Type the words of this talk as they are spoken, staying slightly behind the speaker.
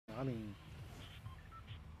I mean,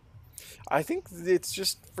 I think it's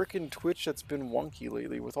just freaking Twitch that's been wonky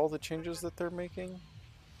lately with all the changes that they're making.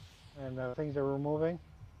 and things are removing.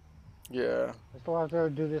 Yeah. I still have to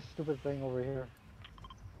do this stupid thing over here.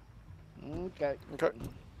 Okay. Okay.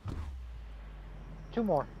 2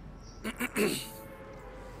 more.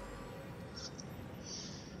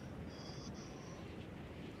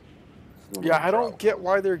 Yeah, I don't get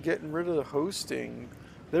why they're getting rid of the hosting.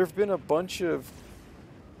 There have been a bunch of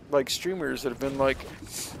like streamers that have been like,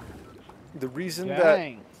 the reason that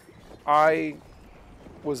Dang. I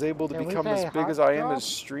was able to Can we become as say big hot as I am dog? as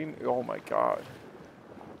stream. Oh my god.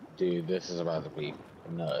 Dude, this is about to be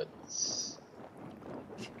nuts.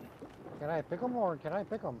 Can I pick them or can I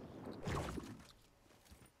pick them?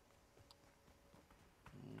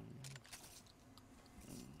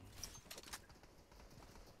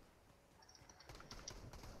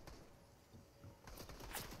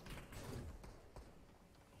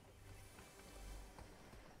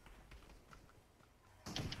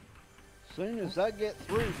 Soon as I get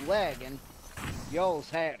through lagging, y'all's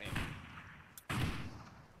had it.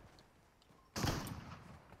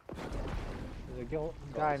 There's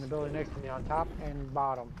a guy in the building next to me on top and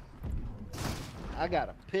bottom. I got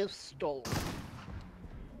a pistol.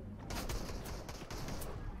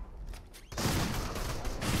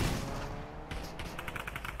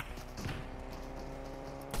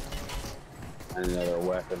 Another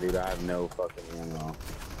weapon, dude. I have no fucking ammo.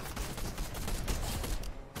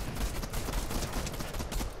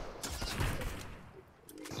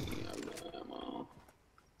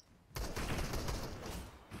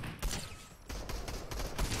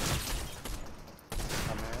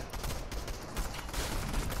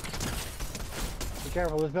 Be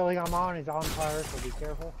careful, this building I'm on is on fire, so be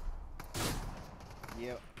careful.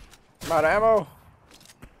 Yep. I'm out of ammo.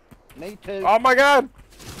 Me too. Oh my god.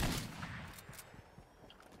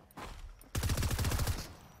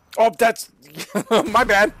 Oh, that's my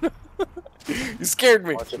bad. You scared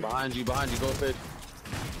me. Watch it behind you, go fish.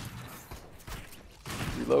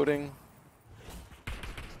 Reloading.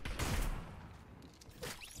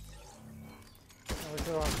 Oh, we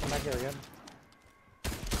still want to come back here again.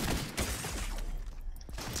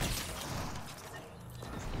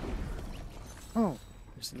 Oh,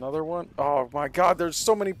 There's another one. Oh my god, there's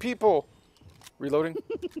so many people. Reloading.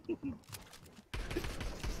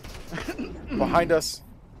 Behind us.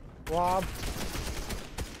 Rob.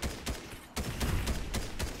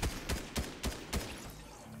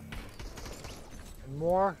 And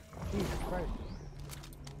more. Jesus Christ.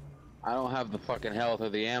 I don't have the fucking health or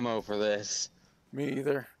the ammo for this. Me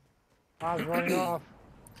either. Rob's running off.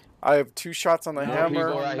 I have 2 shots on the No, People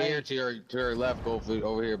hammer. right here to your left. Go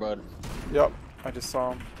over here, bud. Yep, I just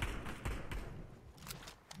saw him.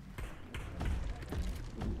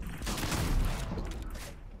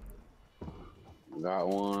 Got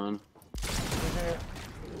one. In there.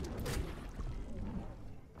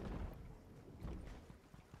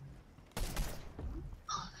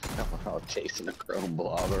 We're all chasing a chrome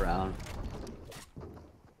blob around.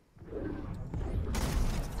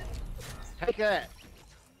 Take that.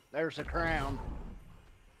 There's a crown.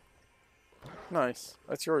 Nice.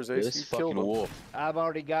 That's yours, Ace. This You fucking killed him. wolf. I've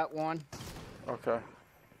already got one. Okay.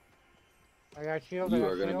 I got shield. I You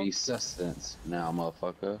got are gonna shield. be sustenance now,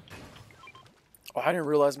 motherfucker. Oh, I didn't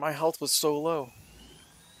realize my health was so low.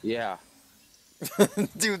 Yeah.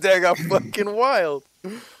 Dude, that got fucking wild.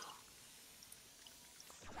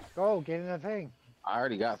 Go, get in the thing. I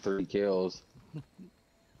already got 3 kills.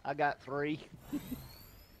 I got 3.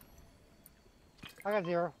 I got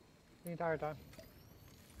 0 the entire time.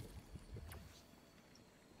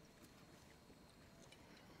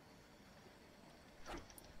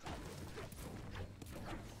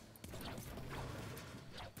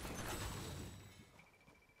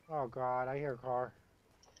 Oh god, I hear a car.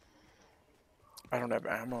 I don't have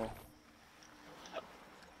ammo.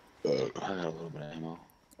 I got a little bit of ammo.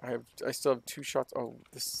 I still have 2 shots. Oh,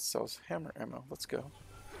 this sells hammer ammo. Let's go.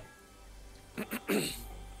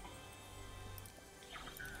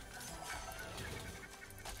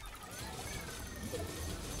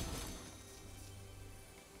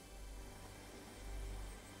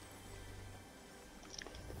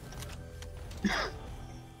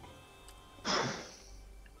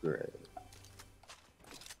 Great.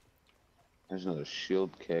 There's another shield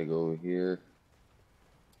keg over here.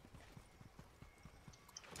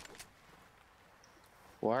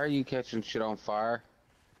 Why are you catching shit on fire?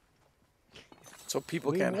 So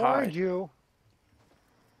people We can't warned hide. you.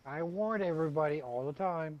 I warned everybody all the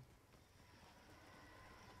time.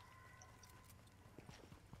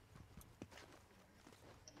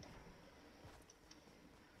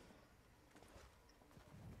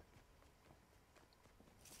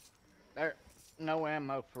 no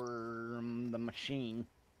ammo for the machine.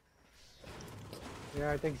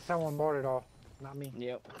 Yeah, I think someone bought it all. Not me.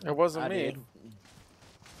 Yep. It wasn't I me. did.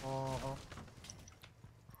 Uh-huh.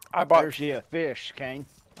 I bought There's you a fish, Kane.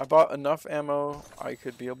 I bought enough ammo I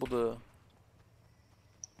could be able to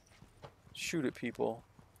shoot at people.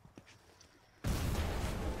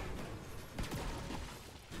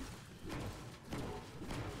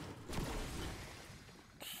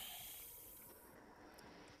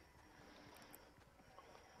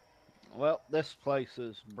 Well, this place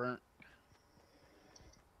is burnt.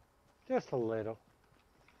 Just a little.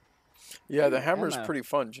 Yeah, the Ooh, hammer's ammo. pretty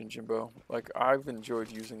fun, Jinjimbo. Like, I've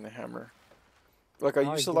enjoyed using the hammer. Like, I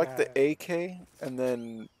used to do like the that. AK, and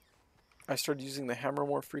then I started using the hammer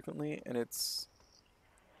more frequently, and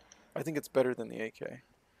I think it's better than the AK.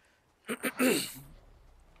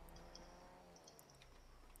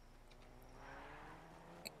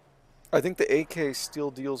 I think the AK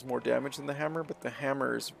still deals more damage than the hammer, but the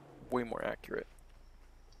hammer is way more accurate.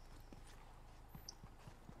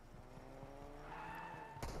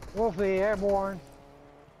 Wolfie, airborne.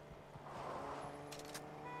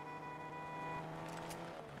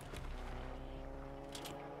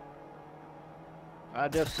 I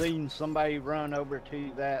just seen somebody run over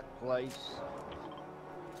to that place.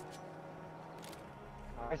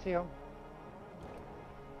 I see him.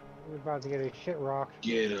 He's about to get his shit rocked.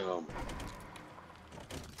 Get him.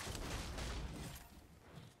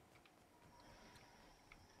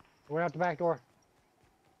 Went out the back door.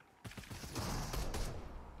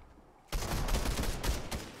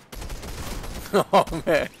 Oh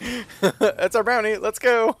man, that's our bounty. Let's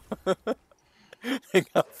go. They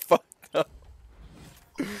got fucked up.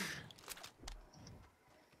 Poor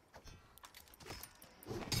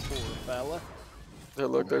fella. There,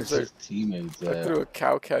 look, Where's there's his teammates I at? threw a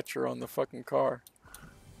cow catcher on the fucking car.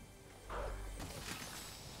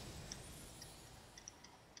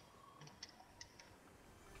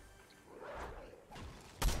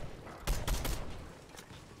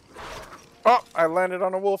 Oh, I landed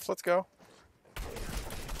on a wolf. Let's go.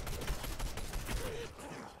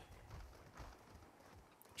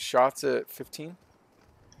 Shots at 15.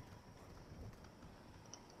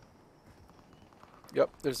 Yep,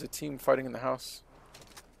 there's a team fighting in the house.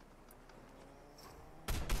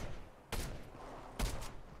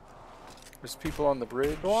 There's people on the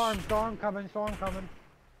bridge. Storm coming, storm coming.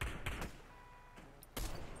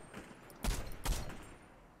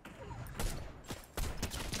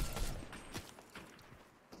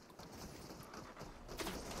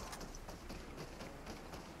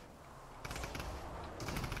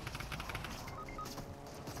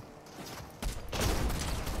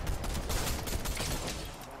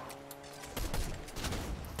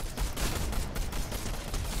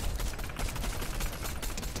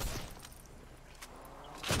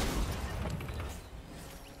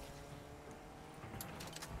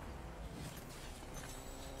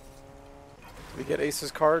 Did we get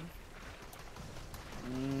Ace's card?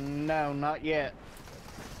 No, not yet.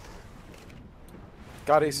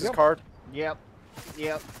 Got Ace's Yep. card? Yep.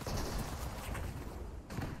 Yep.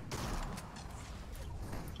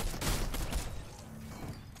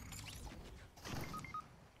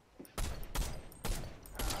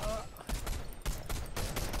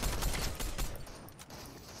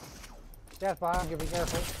 Death bomb, be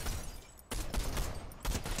careful.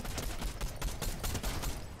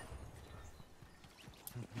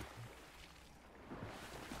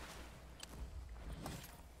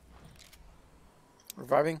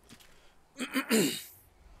 Reviving? There you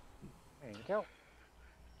go.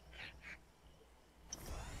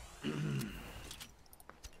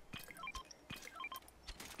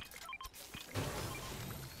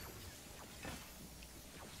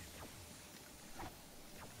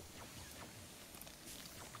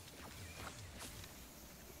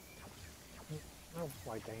 Oh,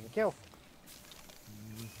 why thank you.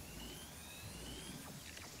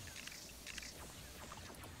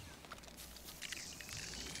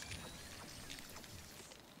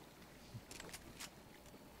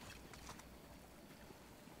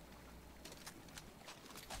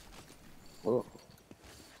 Oh,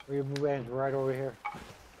 We move right over here.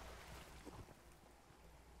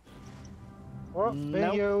 Oh, being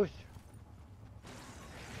Nope. used.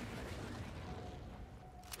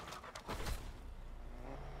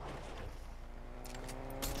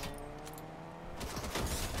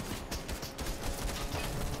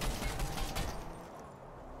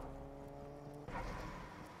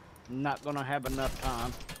 Not gonna have enough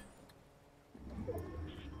time.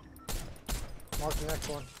 Mark the next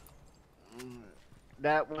one.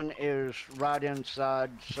 That one is right inside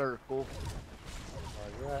circle.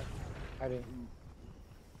 Roger that. I didn't.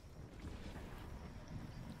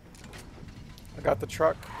 I got the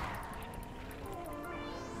truck.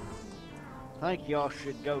 I think y'all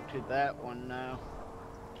should go to that one now.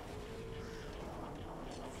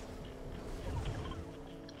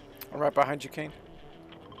 I'm right behind you, Kane.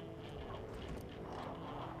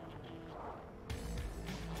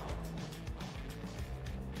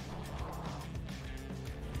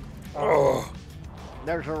 Oh.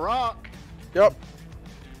 There's a rock. Yep.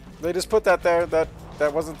 They just put that there. That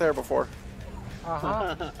wasn't there before.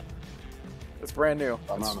 Uh-huh. It's brand new.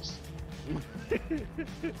 I'm honest.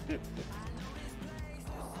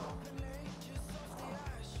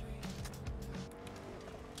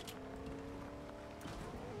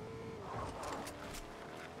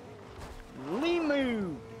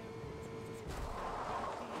 Limu.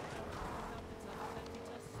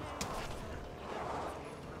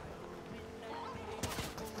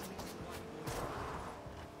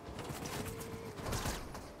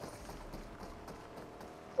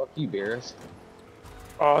 Fuck you, Beerus.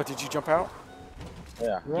 Oh, did you jump out?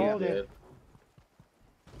 Yeah. Rolled yeah, it.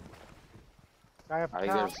 Guy up I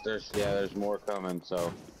think top. there's more coming,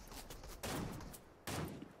 so.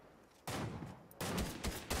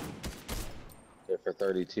 Hit for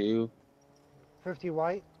 32. 50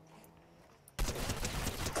 white.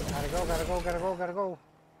 Gotta go, gotta go, gotta go, gotta go.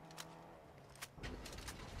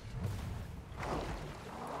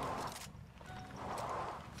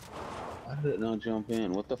 Why did it not jump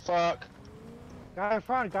in? What the fuck? Guy in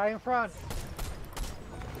front, guy in front.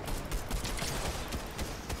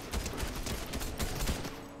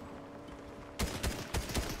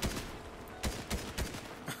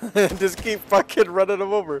 Just keep fucking running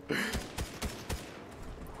them over.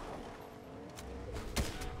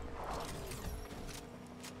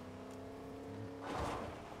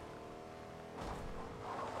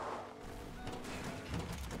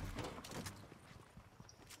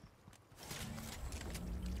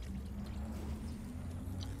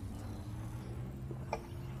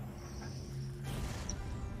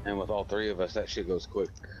 And with all three of us, that shit goes quick.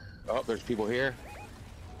 Oh, there's people here.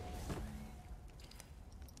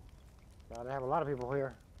 God, I have a lot of people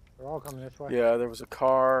here. They're all coming this way. Yeah, there was a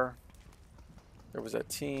car. There was that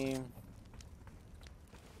team.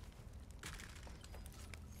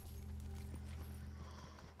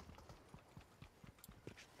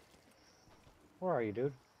 Where are you,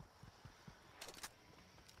 dude?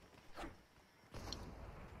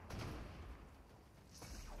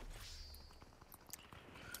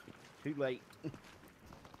 Too late.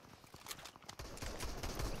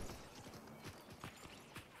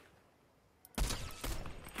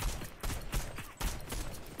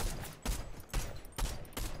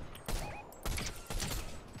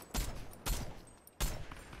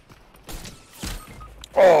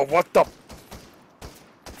 Oh, what the?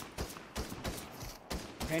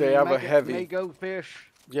 Can They you have a make it heavy. me go fish?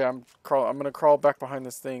 Yeah, I'm gonna crawl back behind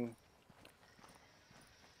this thing.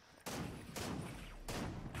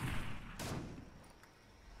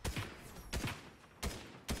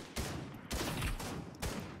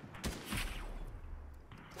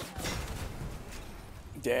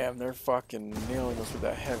 Damn, they're fucking nailing us with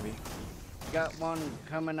that heavy. Got one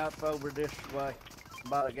coming up over this way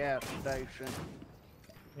by the gas station.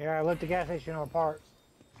 Yeah, I lit the gas station apart.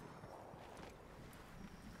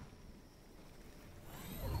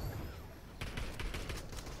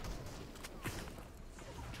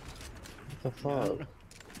 What the fuck?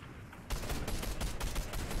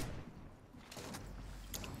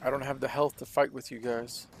 I don't have the health to fight with you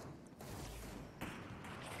guys.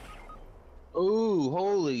 Ooh,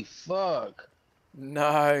 holy fuck.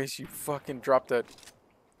 Nice, you fucking dropped that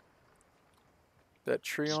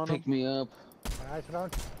tree Just on pick him. me up Nice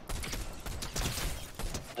one.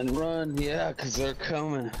 and run. Yeah, because they're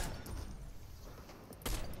coming.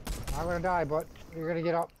 I'm gonna die, but you're gonna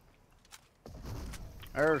get up.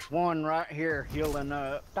 There's one right here healing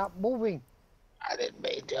up. Stop moving. I didn't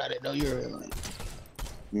know you were in it.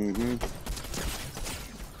 Mm-hmm.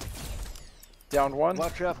 Down one.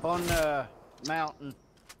 Watch up on the mountain.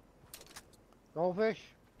 Goldfish,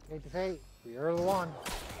 hate to say, you're the one.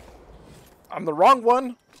 I'm the wrong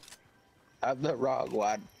one. I'm the wrong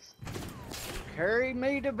one. Carry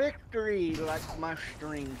me to victory, like my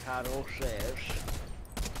stream title says.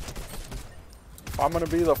 I'm gonna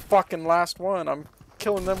be the fucking last one. I'm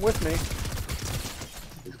killing them with me.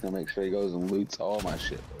 He's gonna make sure he goes and loots all my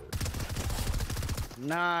shit.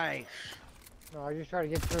 Nice. No, I just try to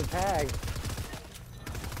get through a tag.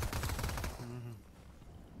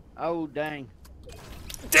 Oh, dang.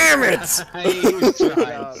 Damn it! He was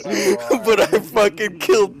trying so hard. But I fucking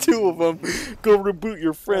killed two of them. Go reboot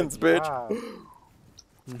your friends, Good bitch. job.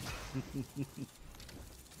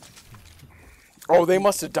 Oh, they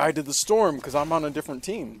must have died to the storm because I'm on a different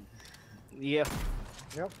team. Yeah,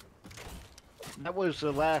 Yep. that was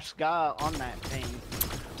the last guy on that team.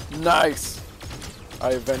 Nice.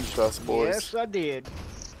 I avenged us, boys. Yes, I did.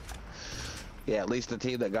 Yeah, at least the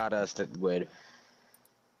team that got us didn't win.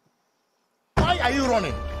 Why are you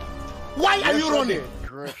running? Why are Yes, you I running? did,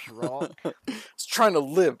 Chris Rock. It's trying to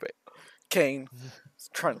live, Kane. It's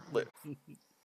trying to live.